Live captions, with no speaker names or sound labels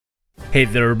Hey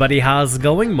there everybody, how's it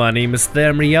going? My name is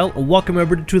ThamRiel and welcome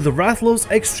everybody to the Rathalos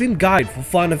Extreme Guide for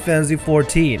Final Fantasy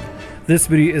XIV. This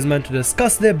video is meant to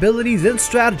discuss the abilities and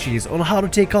strategies on how to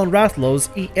take on Rathalos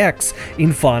EX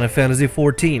in Final Fantasy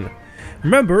XIV.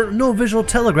 Remember, no visual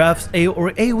telegraphs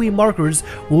or AoE markers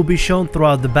will be shown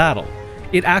throughout the battle.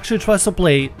 It actually tries to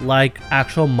play like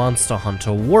actual Monster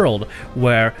Hunter World,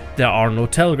 where there are no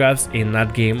telegraphs in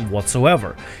that game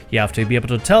whatsoever. You have to be able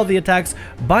to tell the attacks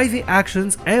by the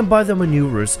actions and by the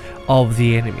maneuvers of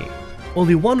the enemy.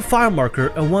 Only one fire marker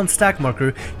and one stack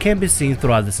marker can be seen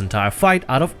throughout this entire fight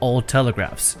out of all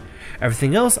telegraphs.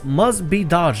 Everything else must be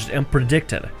dodged and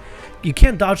predicted. You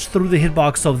can't dodge through the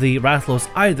hitbox of the Rathalos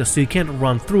either, so you can't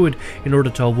run through it in order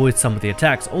to avoid some of the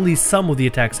attacks. Only some of the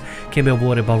attacks can be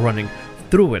avoided by running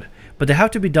through it, but they have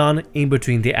to be done in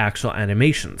between the actual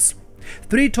animations.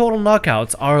 3 total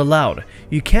knockouts are allowed.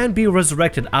 You can be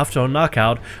resurrected after a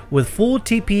knockout with full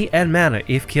TP and mana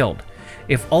if killed.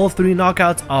 If all 3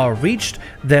 knockouts are reached,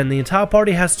 then the entire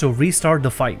party has to restart the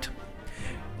fight.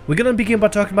 We're gonna begin by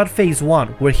talking about phase 1,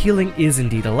 where healing is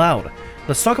indeed allowed.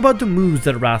 Let's talk about the moves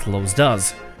that Rathalos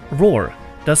does. Roar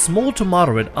does small to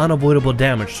moderate unavoidable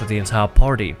damage to the entire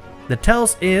party. The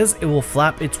tells is it will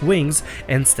flap its wings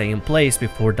and stay in place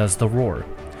before it does the roar.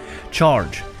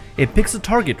 Charge. It picks a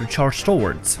target to charge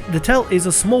towards. The tell is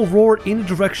a small roar in the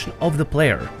direction of the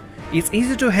player. It's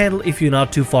easy to handle if you're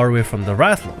not too far away from the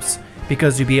Rathalos,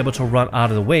 because you'll be able to run out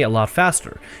of the way a lot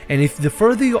faster. And if the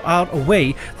further you're out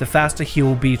away, the faster he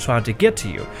will be trying to get to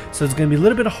you. So it's going to be a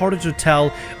little bit harder to tell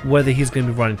whether he's going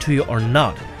to be running to you or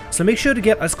not. So make sure to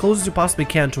get as close as you possibly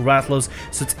can to Rathalos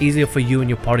so it's easier for you and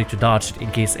your party to dodge it in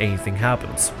case anything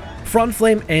happens. Front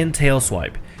flame and tail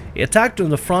swipe. It attacked on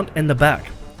the front and the back.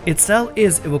 Its style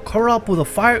is it will curl up with a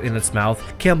fire in its mouth,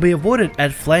 can be avoided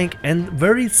at flank and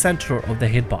very center of the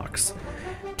hitbox.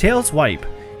 Tail swipe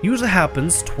usually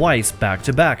happens twice back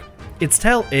to back. Its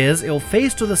tail is it will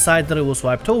face to the side that it will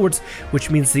swipe towards, which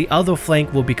means the other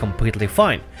flank will be completely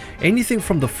fine. Anything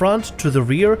from the front to the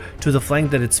rear to the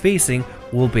flank that it's facing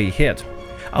will be hit.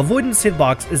 Avoidance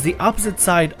hitbox is the opposite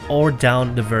side or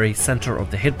down the very center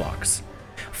of the hitbox.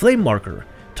 Flame marker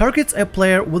targets a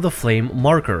player with a flame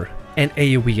marker, an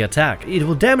AoE attack. It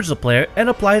will damage the player and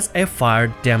applies a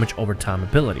fire damage over time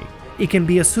ability. It can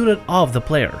be suited of the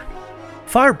player.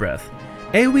 Fire breath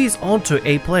AoEs onto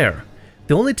a player.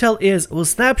 The only tell is it will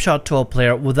snapshot to a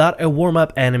player without a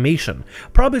warm-up animation,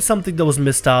 probably something that was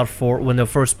missed out for when they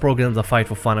first programmed the fight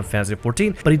for Final Fantasy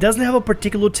XIV, but it doesn't have a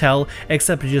particular tell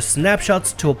except it just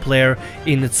snapshots to a player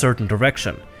in a certain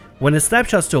direction. When it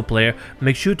snapshots to a player,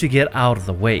 make sure to get out of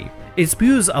the way. It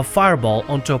spews a fireball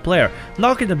onto a player,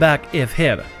 knocking them back if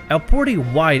hit, a pretty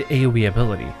wide AoE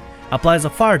ability. Applies a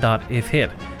fire dot if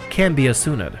hit, can be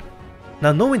Asuned.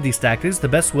 Now, knowing these tactics, the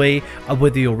best way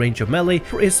with your range of melee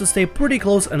is to stay pretty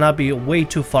close and not be way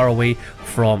too far away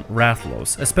from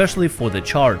Rathalos, especially for the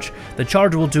charge. The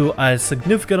charge will do a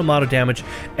significant amount of damage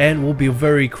and will be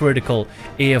very critical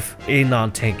if a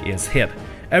non-tank is hit.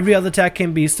 Every other attack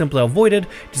can be simply avoided,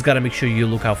 just gotta make sure you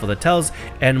look out for the tells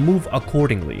and move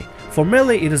accordingly. For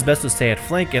melee, it is best to stay at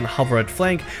flank and hover at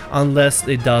flank unless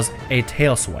it does a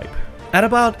tail swipe. At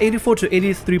about 84 to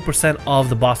 83% of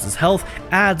the boss's health,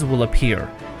 adds will appear.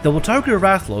 They will target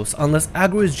Rathalos unless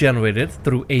aggro is generated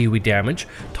through AoE damage,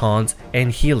 taunts,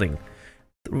 and healing.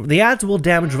 The adds will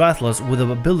damage Rathalos with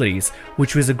abilities,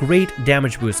 which is a great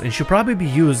damage boost and should probably be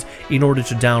used in order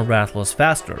to down Rathalos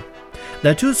faster.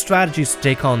 There are 2 strategies to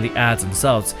take on the adds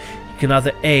themselves. You can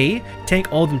either A,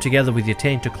 tank all of them together with your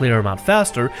tank to clear them out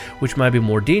faster, which might be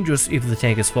more dangerous if the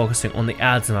tank is focusing on the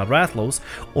adds and not Rathalos,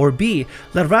 or B,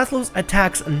 let Rathalos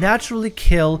attacks naturally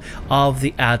kill of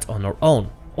the adds on their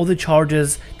own. All the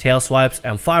charges, tail swipes,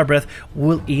 and fire breath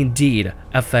will indeed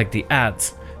affect the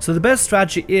adds. So the best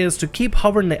strategy is to keep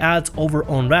hovering the adds over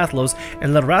on Rathalos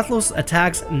and let Rathalos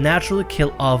attacks naturally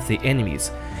kill off the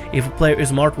enemies. If a player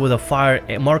is marked with a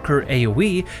fire marker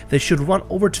AoE, they should run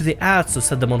over to the adds to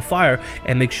set them on fire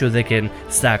and make sure they can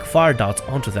stack fire dots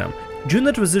onto them. During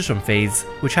the transition phase,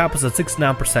 which happens at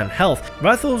 69% health,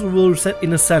 Rathalos will reset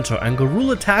in the center and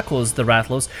Garula tackles the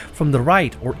Rathalos from the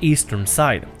right or eastern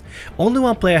side. Only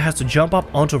one player has to jump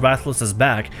up onto Rathalos'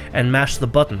 back and mash the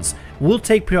buttons. Will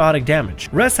take periodic damage.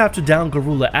 Rest have to down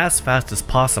Garula as fast as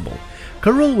possible.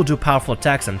 Garula will do powerful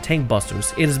attacks and tank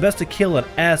busters. It is best to kill it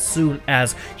as soon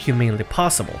as humanly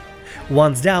possible.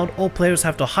 Once down, all players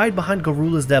have to hide behind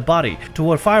Garula's dead body to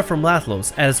avoid fire from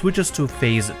Rathalos as it switches to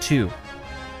phase 2.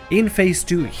 In phase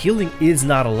 2, healing is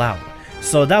not allowed.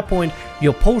 So at that point,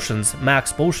 your potions,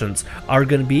 max potions, are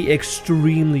going to be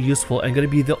extremely useful and going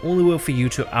to be the only way for you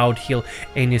to out-heal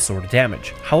any sort of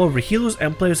damage. However, healers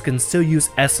and players can still use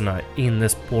Esuna in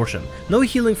this portion. No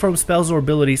healing from spells or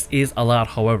abilities is allowed,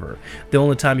 however. The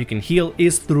only time you can heal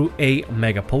is through a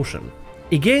Mega Potion.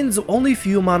 It gains only a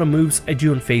few amount of moves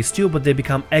during phase 2, but they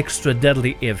become extra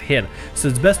deadly if hit, so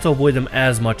it's best to avoid them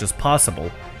as much as possible.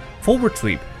 Forward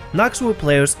Sweep knocks away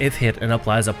players if hit and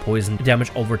applies a poison damage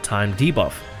over time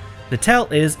debuff. The tell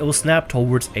is it will snap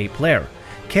towards a player.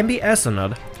 Can be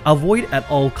Esuna'd, avoid at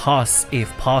all costs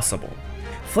if possible.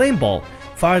 Flame Ball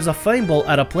fires a flame ball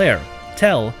at a player.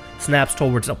 Tell snaps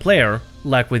towards a player.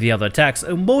 Like with the other attacks,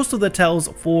 most of the tells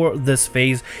for this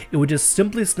phase, it would just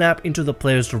simply snap into the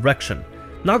player's direction.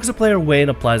 Knocks a player away and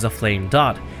applies a flame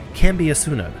dot. Can be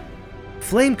Esuna'd.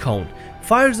 Flame Cone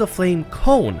fires a flame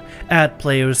cone at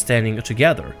players standing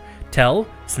together. Tell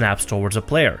snaps towards a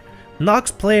player.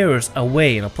 Knocks players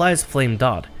away and applies flame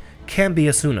dot. Can be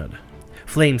Esuna'd.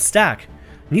 Flame Stack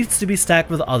needs to be stacked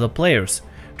with other players.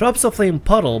 Drops a flame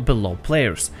puddle below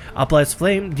players. Applies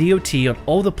flame DOT on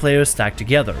all the players stacked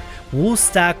together. Will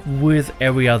stack with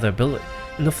every other ability.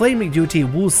 And the flame DOT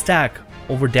will stack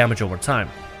over damage over time.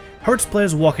 Hurts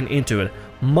players walking into it.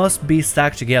 Must be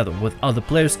stacked together with other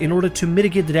players in order to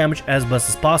mitigate the damage as best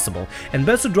as possible, and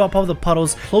best to drop off the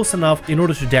puddles close enough in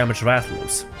order to damage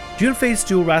Rathalos. During phase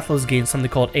 2, Rathalos gains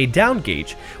something called a down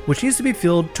gauge, which needs to be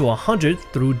filled to 100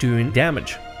 through doing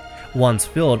damage. Once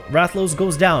filled, Rathalos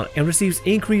goes down and receives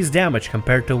increased damage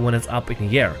compared to when it's up in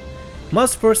the air.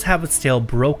 Must first have its tail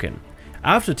broken.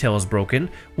 After tail is broken,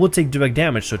 will take direct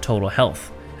damage to total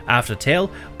health. After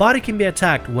tail, body can be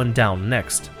attacked when down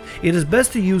next. It is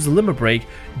best to use Limit Break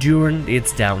during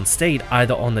its down state,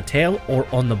 either on the tail or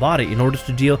on the body, in order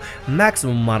to deal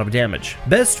maximum amount of damage.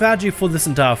 Best strategy for this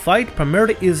entire fight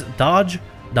primarily is dodge,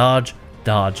 dodge,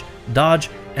 dodge, dodge,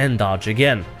 and dodge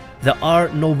again. There are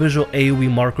no visual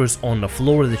AoE markers on the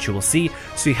floor that you will see,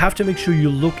 so you have to make sure you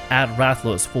look at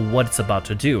Rathalos for what it's about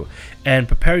to do, and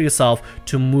prepare yourself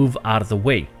to move out of the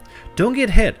way. Don't get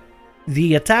hit.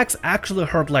 The attacks actually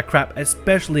hurt like crap,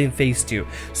 especially in phase 2,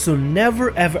 so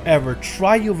never ever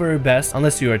try your very best,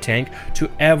 unless you're a tank, to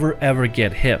ever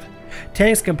get hit.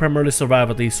 Tanks can primarily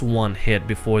survive at least one hit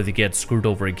before they get screwed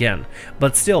over again,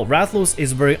 but still, Rathalos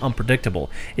is very unpredictable.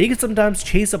 He can sometimes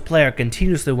chase a player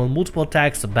continuously with multiple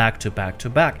attacks back to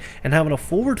back, and having a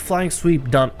forward flying sweep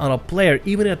done on a player,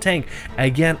 even a tank,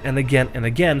 again and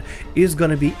again is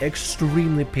going to be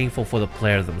extremely painful for the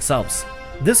player themselves.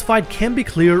 This fight can be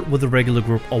cleared with a regular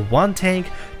group of 1 tank,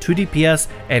 2 DPS,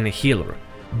 and a healer.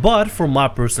 But from my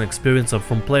personal experience of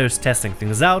from players testing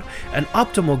things out, an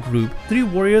optimal group, 3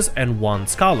 warriors and 1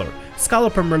 scholar.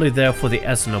 Scholar primarily there for the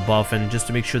Esuna buff and just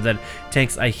to make sure that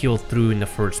tanks I heal through in the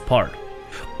first part.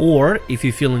 Or, if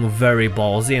you're feeling very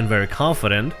ballsy and very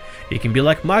confident, you can be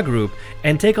like my group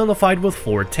and take on the fight with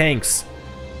 4 tanks.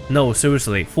 No,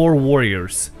 seriously, 4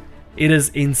 warriors. It is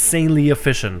insanely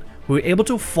efficient. We were able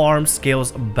to farm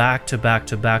scales back to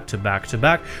back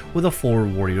with a 4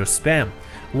 warrior spam.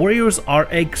 Warriors are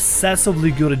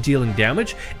excessively good at dealing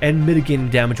damage and mitigating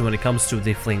damage when it comes to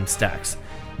the flame stacks.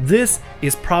 This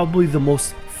is probably the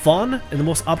most fun and the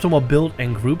most optimal build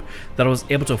and group that I was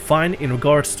able to find in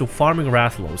regards to farming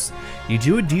Rathalos. You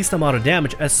do a decent amount of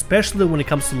damage, especially when it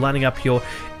comes to lining up your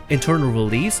internal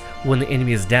release when the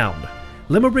enemy is downed.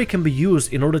 Limit Break can be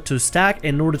used in order to stack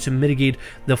and in order to mitigate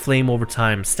the flame over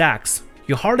time stacks.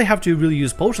 You hardly have to really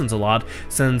use potions a lot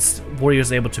since Warrior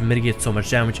is able to mitigate so much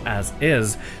damage as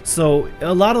is, so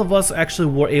a lot of us actually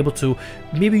were able to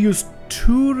maybe use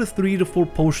 2 to 3 to 4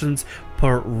 potions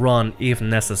per run if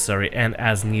necessary and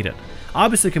as needed.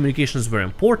 Obviously communication is very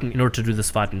important in order to do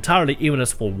this fight entirely, even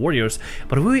as 4 warriors,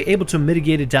 but we were able to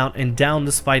mitigate it down and down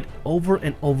this fight over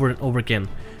and over again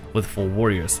with 4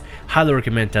 warriors. Highly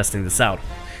recommend testing this out.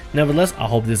 Nevertheless, I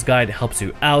hope this guide helps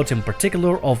you out, in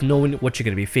particular of knowing what you're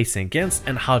going to be facing against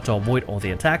and how to avoid all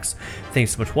the attacks.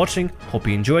 Thanks so much for watching, hope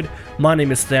you enjoyed. My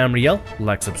name is ThamRiel,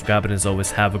 like, subscribe, and as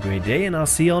always have a great day, and I'll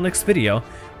see you on the next video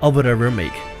of whatever I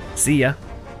make. See ya!